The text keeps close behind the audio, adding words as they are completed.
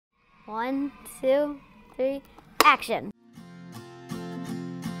1, 2, 3, action.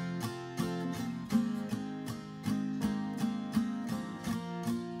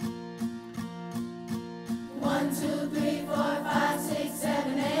 One, two, three, 4, 5, 6,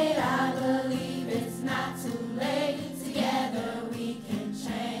 7, 8. I believe it's not too late. Together we can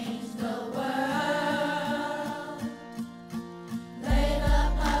change the world. Lay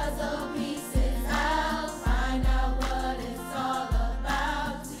the puzzle pieces out. Find out what it's all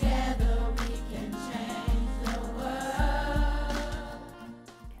about. Together we can change the world.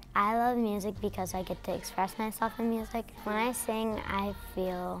 I love music because I get to express myself in music. When I sing, I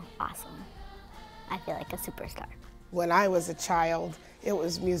feel awesome. I feel like a superstar. When I was a child, it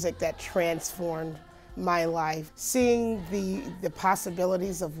was music that transformed my life. Seeing the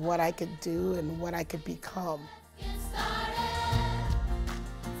possibilities of what I could do and what I could become.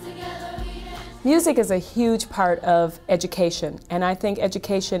 Music is a huge part of education, and I think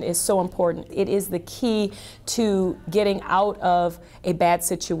education is so important. It is the key to getting out of a bad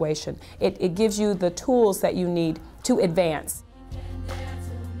situation. It gives you the tools that you need to advance.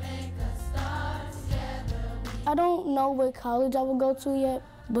 I don't know what college I will go to yet,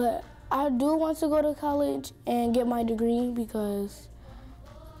 but I do want to go to college and get my degree because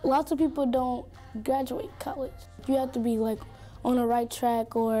lots of people don't graduate college. You have to be like on the right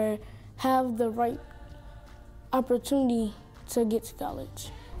track or have the right opportunity to get to college.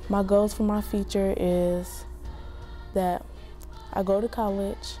 My goals for my future is that I go to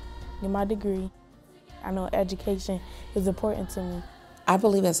college, get my degree. I know education is important to me. I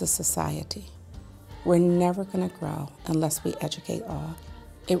believe as a society, we're never going to grow unless we educate all.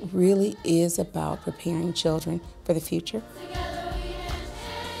 It really is about preparing children for the future.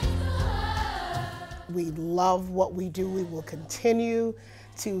 We love what we do. We will continue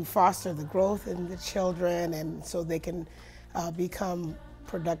to foster the growth in the children and so they can become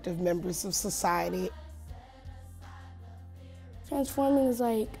productive members of society. Transforming is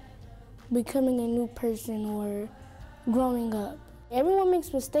like becoming a new person or growing up. Everyone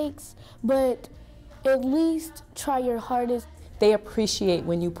makes mistakes, but at least try your hardest. They appreciate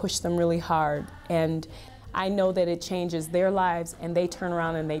when you push them really hard, and I know that it changes their lives and they turn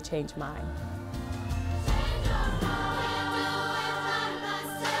around and they change mine.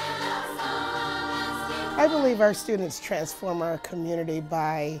 I believe our students transform our community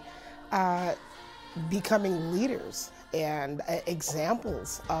by becoming leaders and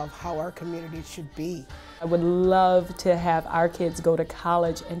examples of how our community should be. I would love to have our kids go to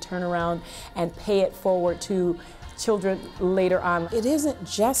college and turn around and pay it forward to children later on. It isn't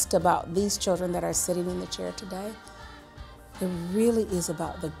just about these children that are sitting in the chair today. It really is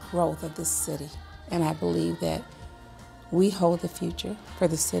about the growth of this city. And I believe that we hold the future for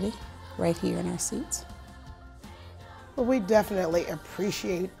the city right here in our seats. Well, we definitely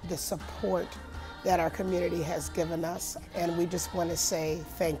appreciate the support that our community has given us, and we just want to say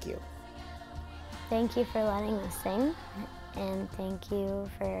thank you. Thank you for letting us sing, and thank you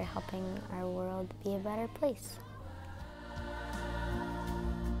for helping our world be a better place.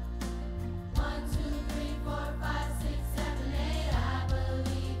 1, 2, 3, 4, 5, 6, 7, 8. I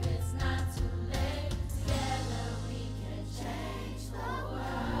believe it's not too late. Together we can change the world.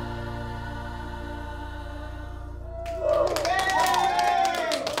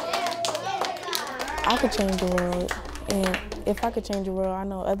 I could change the world, and if I could change the world, I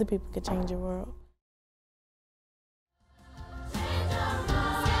know other people could change the world.